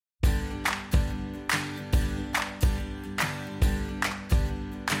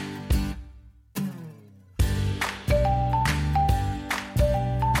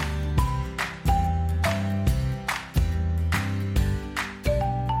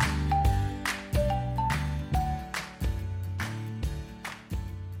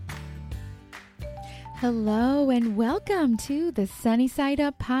Hello and welcome to the Sunny Side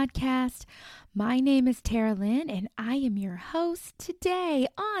Up podcast. My name is Tara Lynn and I am your host today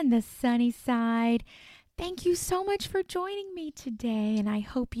on the sunny side. Thank you so much for joining me today, and I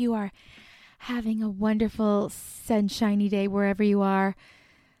hope you are having a wonderful sunshiny day wherever you are.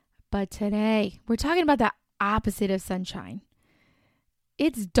 But today we're talking about the opposite of sunshine.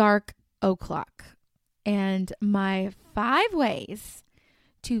 It's dark o'clock, and my 5 ways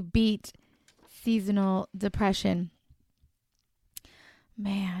to beat seasonal depression.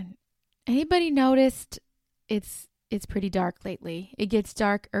 Man, anybody noticed it's pretty dark lately? It gets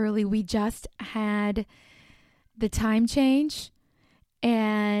dark early. We just had the time change,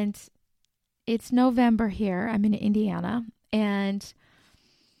 and it's November here. I'm in Indiana, and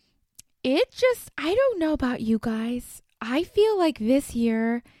I don't know about you guys. I feel like this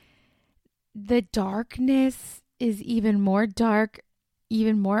year the darkness is even more dark,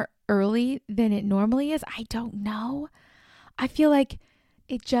 even more early than it normally is. I don't know. I feel like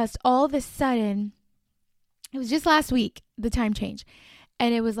it just all of a sudden, it was just last week, the time change.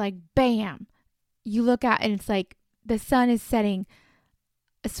 And it was like, bam, you look out and it's like the sun is setting,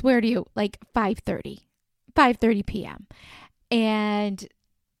 I swear to you, like 5:30 p.m. And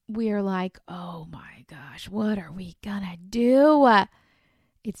we're like, oh my gosh, what are we gonna do?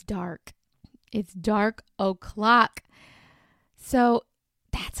 It's dark. It's dark o'clock. So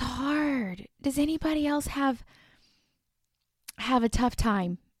that's hard. Does anybody else have a tough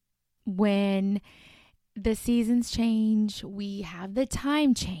time when the seasons change? We have the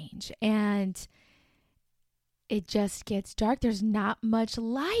time change and it just gets dark. There's not much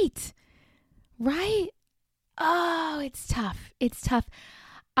light, right? Oh, it's tough. It's tough.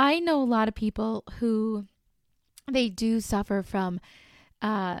 I know a lot of people who they do suffer from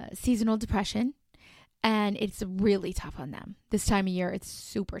seasonal depression. And it's really tough on them. This time of year, it's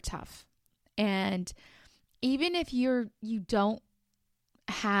super tough. And even if you don't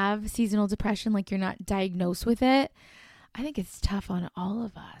have seasonal depression, like you're not diagnosed with it, I think it's tough on all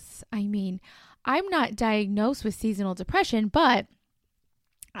of us. I mean, I'm not diagnosed with seasonal depression, but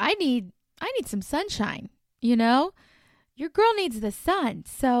I need some sunshine, you know? Your girl needs the sun.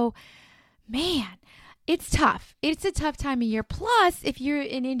 So, man, it's tough. It's a tough time of year. Plus, if you're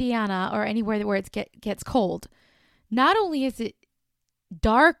in Indiana or anywhere where it gets cold, not only is it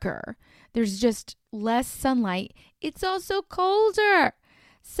darker, there's just less sunlight, it's also colder.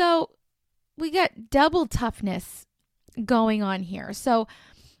 So we got double toughness going on here. So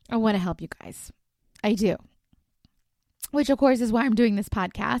I want to help you guys. I do. Which, of course, is why I'm doing this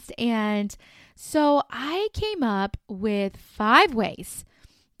podcast. And so I came up with 5 ways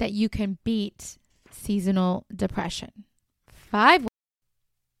that you can beat seasonal depression. 5.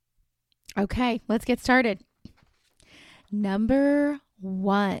 Okay, let's get started. Number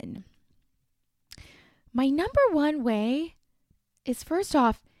 1. My number 1 way is, first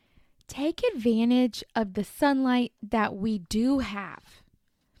off, take advantage of the sunlight that we do have.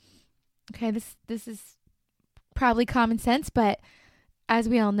 Okay, this is probably common sense, but as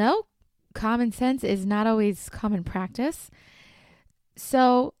we all know, common sense is not always common practice.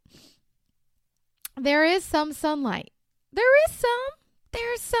 So there is some sunlight. There's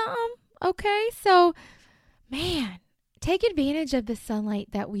some. Okay. So, man, take advantage of the sunlight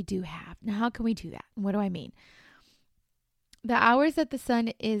that we do have. Now, how can we do that? What do I mean? The hours that the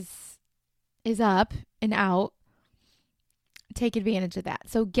sun is up and out, take advantage of that.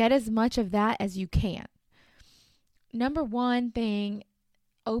 So get as much of that as you can. Number 1 thing,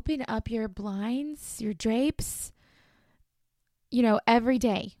 open up your blinds, your drapes, every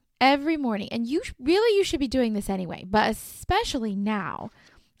day. Every morning. And you should be doing this anyway, but especially now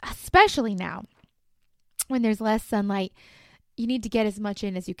when there's less sunlight, you need to get as much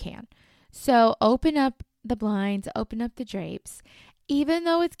in as you can. So open up the blinds, open up the drapes. Even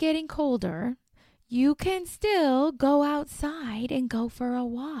though it's getting colder, you can still go outside and go for a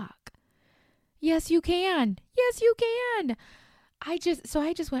walk. Yes, you can. Yes, you can. I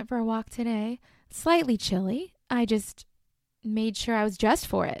just went for a walk today. Slightly chilly. I just made sure I was dressed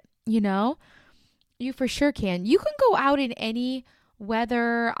for it. You for sure can. You can go out in any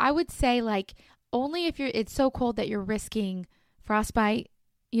weather. I would say like only if it's so cold that you're risking frostbite,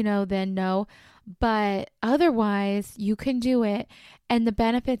 then no. But otherwise you can do it. And the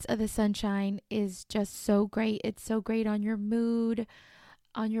benefits of the sunshine is just so great. It's so great on your mood,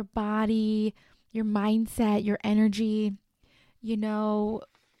 on your body, your mindset, your energy. You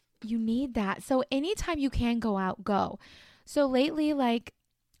need that. So anytime you can go out, go. So lately, like,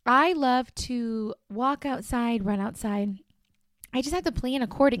 I love to walk outside, run outside. I just have to plan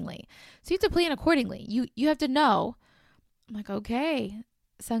accordingly. So you have to plan accordingly. You have to know, I'm like, okay,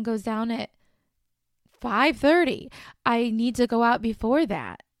 sun goes down at 5:30. I need to go out before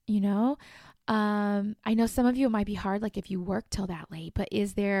that, you know? I know some of you, it might be hard, like if you work till that late, but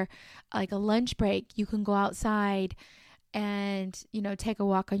is there like a lunch break? You can go outside and, take a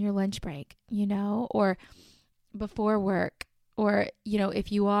walk on your lunch break, or before work, or,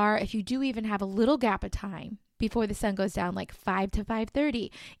 if you do even have a little gap of time before the sun goes down, like 5 to 5:30,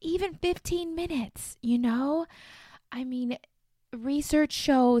 even 15 minutes, I mean, research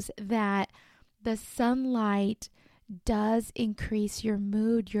shows that the sunlight does increase your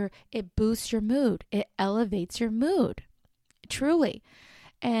mood. It boosts your mood. It elevates your mood, truly.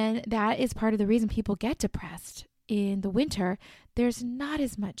 And that is part of the reason people get depressed in the winter. There's not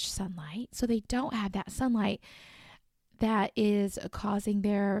as much sunlight, so they don't have that sunlight that is causing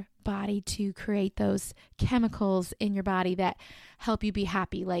their body to create those chemicals in your body that help you be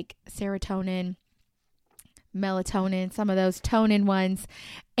happy, like serotonin, melatonin, some of those tonin ones.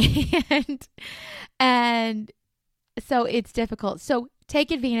 And so it's difficult. So take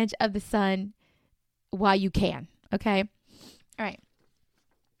advantage of the sun while you can. Okay. All right.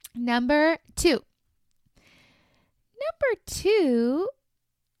 Number two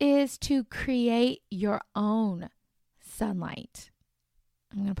is to create your own sunlight.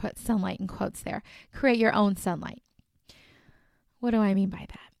 I'm going to put sunlight in quotes there. Create your own sunlight. What do I mean by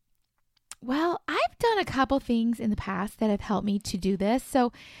that? Well, I've done a couple things in the past that have helped me to do this.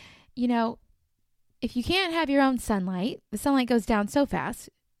 So, if you can't have your own sunlight, the sunlight goes down so fast,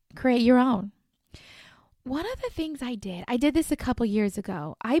 create your own. One of the things I did this a couple years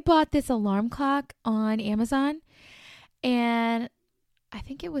ago. I bought this alarm clock on Amazon, and I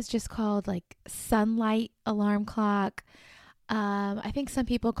think it was just called like sunlight alarm clock. I think some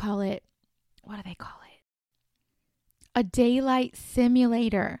people call it, what do they call it? A daylight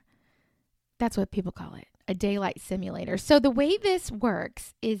simulator. That's what people call it, a daylight simulator. So the way this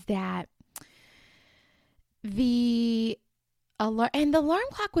works is that the alarm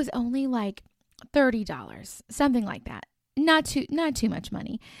clock was only like $30, something like that. Not too much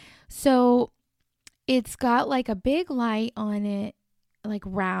money. So it's got like a big light on it, like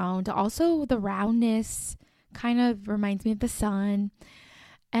round. Also the roundness kind of reminds me of the sun.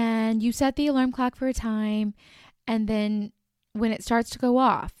 And you set the alarm clock for a time, and then when it starts to go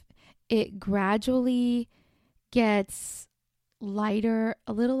off, it gradually gets lighter,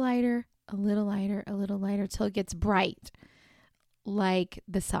 a little lighter, a little lighter, a little lighter, till it gets bright like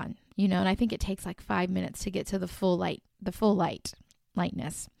the sun, and I think it takes like 5 minutes to get to the full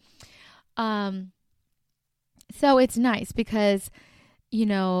lightness. So it's nice because,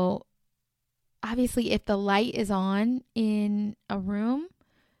 obviously if the light is on in a room,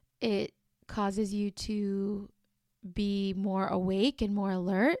 it causes you to be more awake and more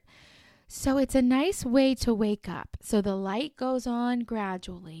alert. So it's a nice way to wake up. So the light goes on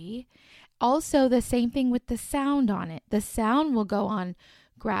gradually. Also, the same thing with the sound on it. The sound will go on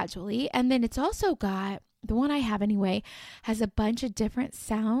gradually. And then it's also got, the one I have anyway, has a bunch of different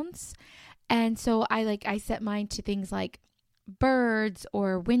sounds. And so I set mine to things like birds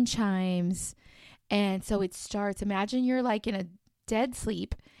or wind chimes. And so it starts, imagine you're like in a dead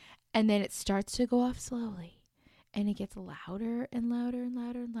sleep, and then it starts to go off slowly. And it gets louder and louder and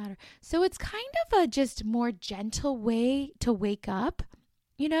louder and louder. So it's kind of a just more gentle way to wake up,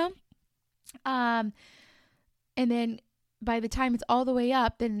 And then by the time it's all the way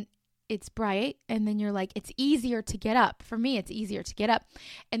up, then it's bright. And then you're like, it's easier to get up. For me, it's easier to get up.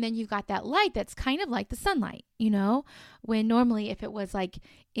 And then you've got that light that's kind of like the sunlight, when normally if it was like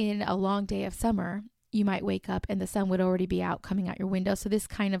in a long day of summer, you might wake up and the sun would already be out coming out your window. So this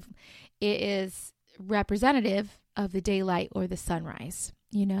it is representative of the daylight or the sunrise,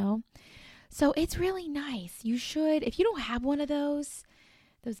 So it's really nice. You should, if you don't have one of those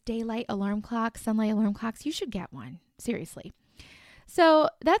daylight alarm clocks, sunlight alarm clocks, you should get one. Seriously. So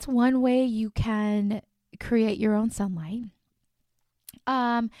that's one way you can create your own sunlight.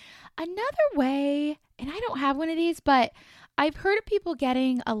 Another way, and I don't have one of these, but I've heard of people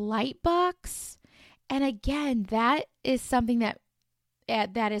getting a light box. And again, that is something that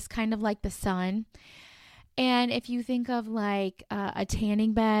is kind of like the sun. And if you think of like a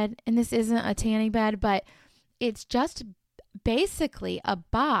tanning bed, and this isn't a tanning bed, but it's just basically a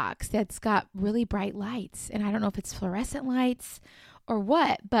box that's got really bright lights. And I don't know if it's fluorescent lights or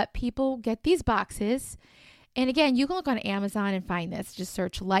what, but people get these boxes. And again, you can look on Amazon and find this. Just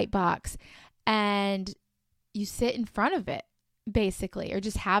search light box, and you sit in front of it basically, or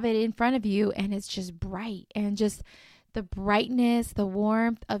just have it in front of you, and it's just bright, and just the brightness, the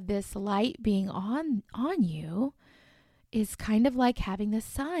warmth of this light being on you is kind of like having the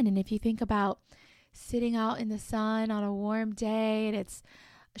sun. And if you think about sitting out in the sun on a warm day, and it's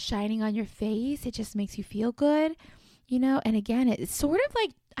shining on your face. It just makes you feel good, and again, it's sort of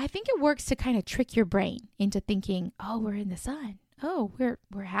like, I think it works to kind of trick your brain into thinking, oh, we're in the sun. Oh,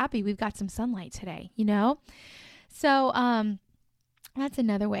 we're happy. We've got some sunlight today, So, that's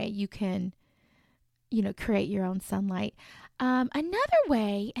another way you can, create your own sunlight. Another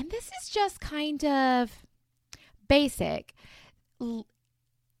way, and this is just kind of basic,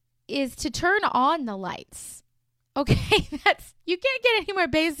 is to turn on the lights. Okay, you can't get any more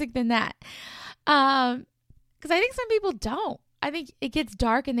basic than that. Because I think some people don't. I think it gets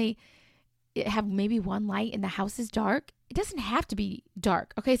dark and they have maybe one light and the house is dark. It doesn't have to be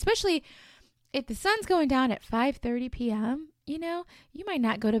dark, okay? Especially if the sun's going down at 5:30 p.m., you might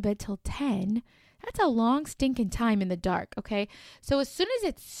not go to bed till 10. That's a long stinking time in the dark, okay? So as soon as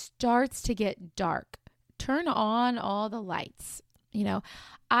it starts to get dark, turn on all the lights.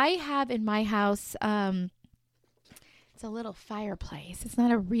 I have in my house, it's a little fireplace. It's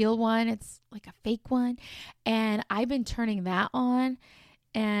not a real one. It's like a fake one. And I've been turning that on.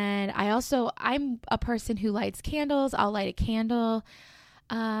 And I'm a person who lights candles. I'll light a candle.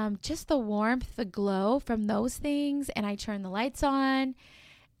 Just the warmth, the glow from those things. And I turn the lights on.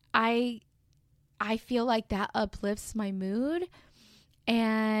 I feel like that uplifts my mood.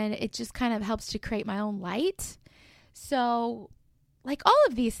 And it just kind of helps to create my own light. So like all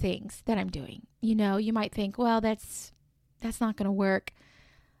of these things that I'm doing, you might think, well, that's not going to work.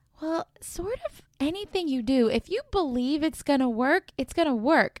 Well, sort of anything you do, if you believe it's going to work, it's going to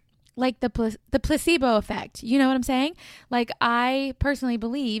work. Like the placebo effect. You know what I'm saying? Like I personally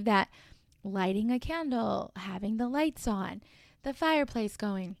believe that lighting a candle, having the lights on, the fireplace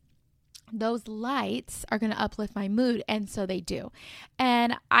going, those lights are going to uplift my mood. And so they do.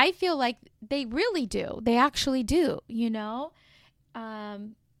 And I feel like they really do. They actually do,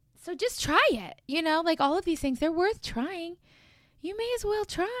 So just try it, like all of these things, they're worth trying. You may as well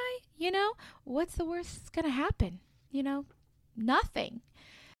try, what's the worst that's going to happen? Nothing.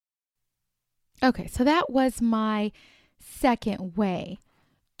 Okay, so that was my second way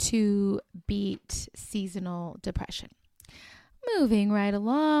to beat seasonal depression. Moving right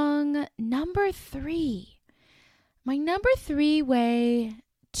along, number 3. My number 3 way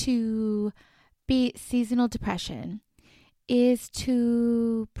to beat seasonal depression is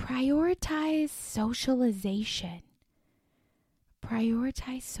to prioritize socialization.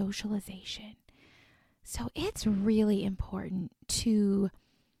 Prioritize socialization. So it's really important to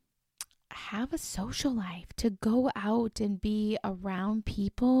have a social life, to go out and be around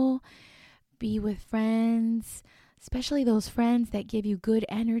people, be with friends, especially those friends that give you good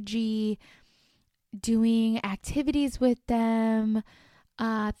energy, doing activities with them,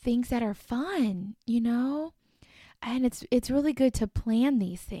 things that are fun, And it's really good to plan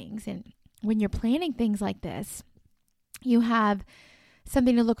these things. And when you're planning things like this, you have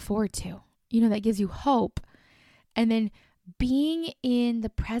something to look forward to, that gives you hope. And then being in the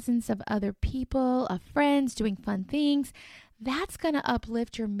presence of other people, of friends, doing fun things, that's going to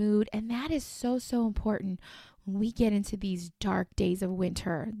uplift your mood. And that is so, so important when we get into these dark days of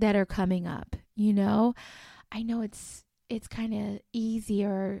winter that are coming up. I know it's kind of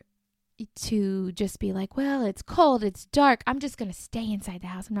easier to just be like, well, it's cold, it's dark, I'm just going to stay inside the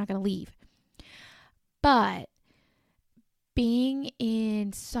house, I'm not going to leave. But being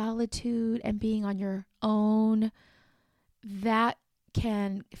in solitude and being on your own, that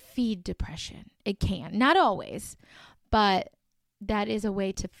can feed depression. It can. Not always, but that is a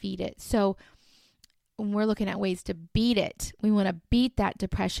way to feed it. So when we're looking at ways to beat it, we want to beat that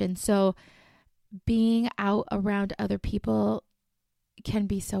depression. So being out around other people can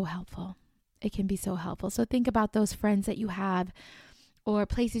be so helpful. It can be so helpful. So think about those friends that you have or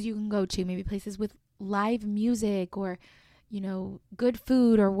places you can go to, maybe places with live music or, good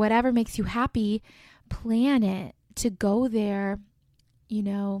food or whatever makes you happy. Plan it to go there,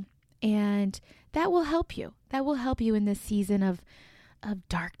 and that will help you. That will help you in this season of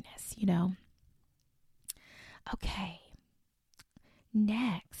darkness, Okay.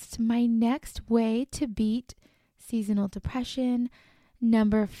 My next way to beat seasonal depression,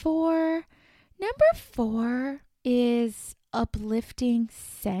 number 4. Number 4 is uplifting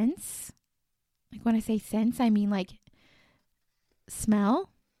scents. Like when I say scents, I mean like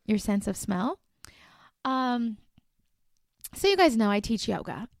smell, your sense of smell. So you guys know I teach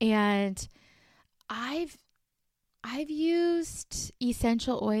yoga, and I've used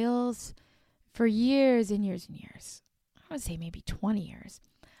essential oils for years and years and years. I would say maybe 20 years.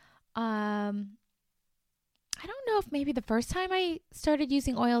 I don't know if maybe the first time I started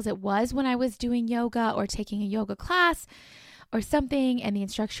using oils, it was when I was doing yoga or taking a yoga class or something, and the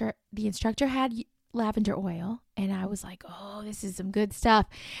instructor had lavender oil, and I was like, oh, this is some good stuff.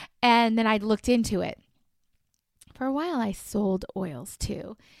 And then I looked into it. For a while, I sold oils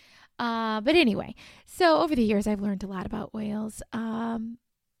too. But anyway, so over the years, I've learned a lot about oils.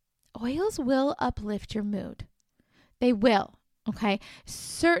 Oils will uplift your mood. They will. Okay.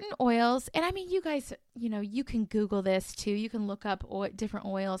 Certain oils, and I mean, you guys, you can Google this too. You can look up different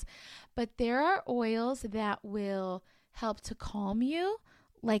oils, but there are oils that will help to calm you,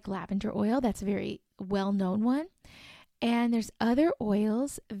 like lavender oil. That's a very well-known one. And there's other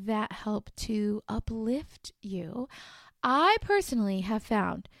oils that help to uplift you. I personally have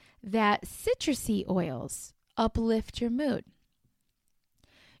found that citrusy oils uplift your mood.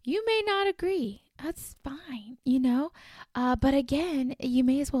 You may not agree. That's fine, but again, you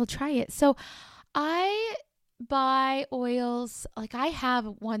may as well try it. So I buy oils, like I have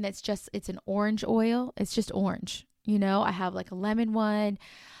one that's it's an orange oil. It's just orange. I have like a lemon one.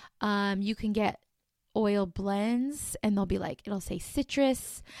 You can get oil blends and it'll say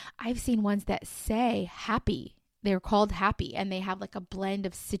citrus. I've seen ones that say happy. They're called happy and they have like a blend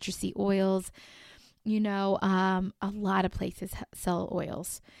of citrusy oils. A lot of places sell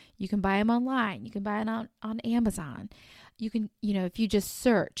oils. You can buy them online. You can buy them on Amazon. You can, if you just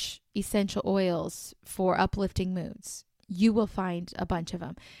search essential oils for uplifting moods, you will find a bunch of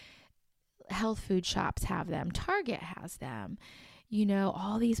them. Health food shops have them. Target has them.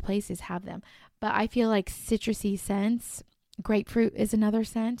 All these places have them. But I feel like citrusy scents, grapefruit is another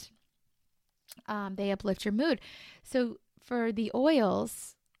scent. They uplift your mood. So for the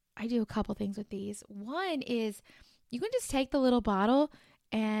oils, I do a couple things with these. One is you can just take the little bottle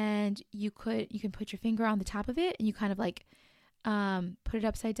and you can put your finger on the top of it and you kind of like put it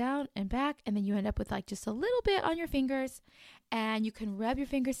upside down and back, and then you end up with like just a little bit on your fingers, and you can rub your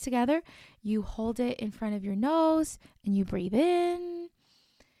fingers together. You hold it in front of your nose and you breathe in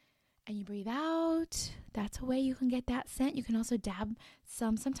and you breathe out. That's a way you can get that scent. You can also dab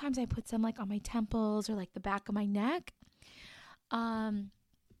some. Sometimes I put some like on my temples or like the back of my neck.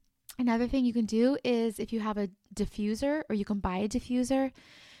 Another thing you can do is if you have a diffuser, or you can buy a diffuser,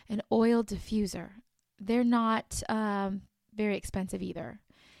 an oil diffuser. They're not very expensive either.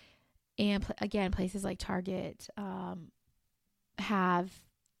 And again, places like Target have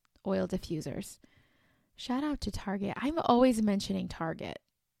oil diffusers. Shout out to Target. I'm always mentioning Target.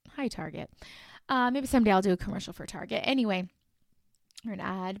 Hi, Target. Maybe someday I'll do a commercial for Target. Anyway, or an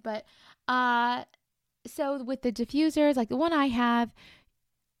ad. But so with the diffusers, like the one I have,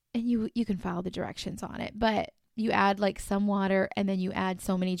 and you can follow the directions on it, but you add like some water and then you add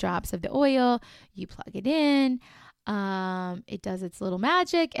so many drops of the oil, you plug it in, it does its little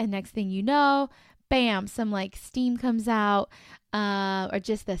magic, and next thing you know, bam, some like steam comes out, or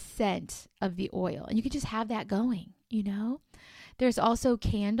just the scent of the oil, and you can just have that going. There's also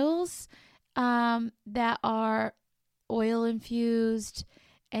candles that are oil infused,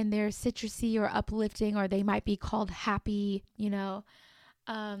 and they're citrusy or uplifting, or they might be called happy.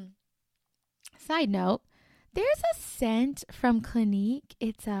 Side note, there's a scent from Clinique.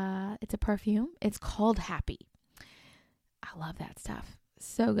 It's a perfume. It's called Happy. I love that stuff.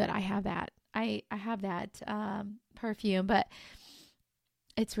 So good. I have that. I have that perfume, but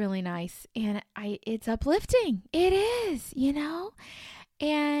it's really nice, and it's uplifting. It is,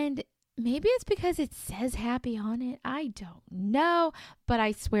 and maybe it's because it says happy on it. I don't know, but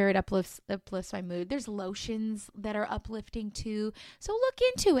I swear it uplifts my mood. There's lotions that are uplifting too. So look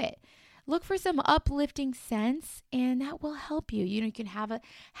into it. Look for some uplifting scents, and that will help you. You can have it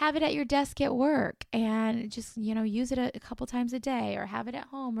at your desk at work, and just, use it a couple times a day, or have it at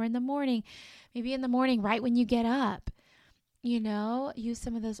home, or in the morning, maybe in the morning right when you get up. Use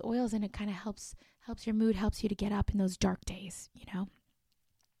some of those oils, and it kind of helps your mood, helps you to get up in those dark days,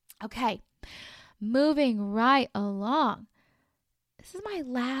 Okay, moving right along. This is my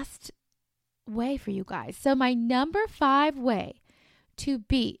last way for you guys. So my number 5 way to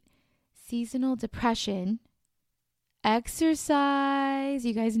beat seasonal depression: exercise.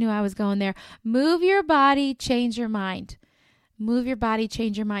 You guys knew I was going there. Move your body, change your mind. Move your body,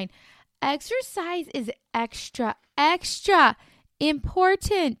 change your mind. Exercise is extra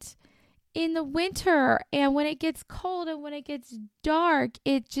important in the winter, and when it gets cold and when it gets dark.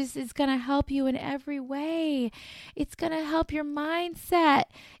 It just is going to help you in every way. It's going to help your mindset.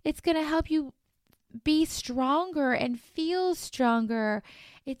 It's going to help you be stronger and feel stronger.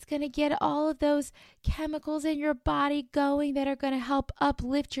 It's going to get all of those chemicals in your body going that are going to help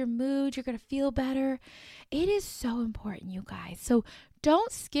uplift your mood. You're going to feel better. It is so important, you guys. So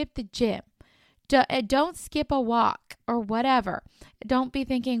don't skip the gym. Don't skip a walk or whatever. Don't be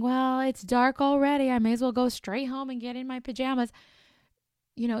thinking, well, it's dark already. I may as well go straight home and get in my pajamas.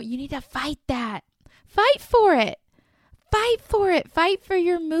 You need to fight that. Fight for it. Fight for it. Fight for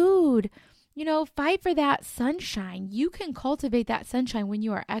your mood. Fight for that sunshine. You can cultivate that sunshine when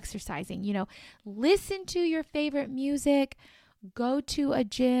you are exercising. Listen to your favorite music. Go to a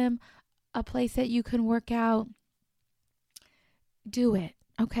gym, a place that you can work out. Do it.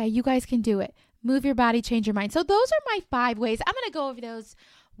 Okay, you guys can do it. Move your body, change your mind. So those are my 5 ways. I'm going to go over those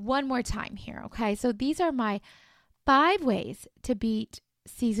one more time here. Okay, so these are my 5 ways to beat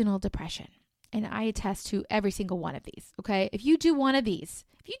seasonal depression. And I attest to every single one of these. Okay, if you do one of these,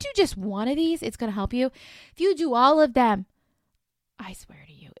 if you do just one of these, it's going to help you. If you do all of them, I swear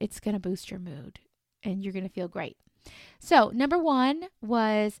to you, it's going to boost your mood and you're going to feel great. So number 1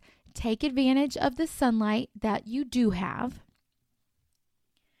 was take advantage of the sunlight that you do have.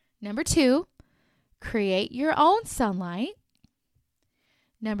 Number 2, create your own sunlight.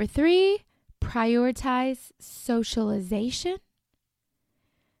 Number 3, prioritize socialization.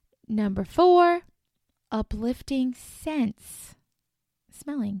 Number 4, uplifting scents.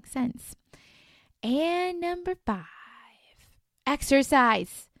 Smelling scents. And number 5,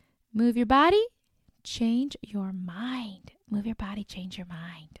 exercise. Move your body, change your mind. Move your body, change your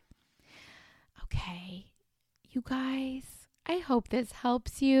mind. Okay, you guys, I hope this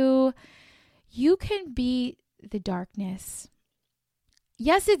helps you. You can beat the darkness.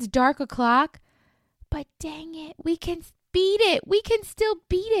 Yes, it's dark o'clock, but dang it, we can beat it. We can still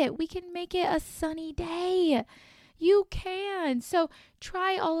beat it. We can make it a sunny day. You can. So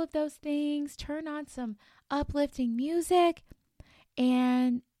try all of those things. Turn on some uplifting music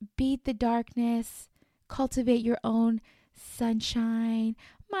and beat the darkness. Cultivate your own sunshine.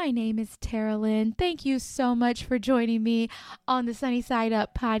 My name is Tara Lynn. Thank you so much for joining me on the Sunny Side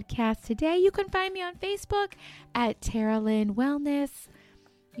Up podcast today. You can find me on Facebook at Tara Lynn Wellness.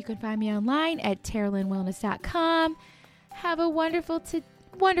 You can find me online at taralynnwellness.com. Have a wonderful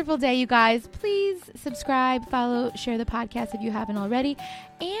day, you guys. Please subscribe, follow, share the podcast if you haven't already.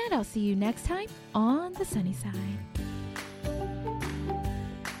 And I'll see you next time on the sunny side.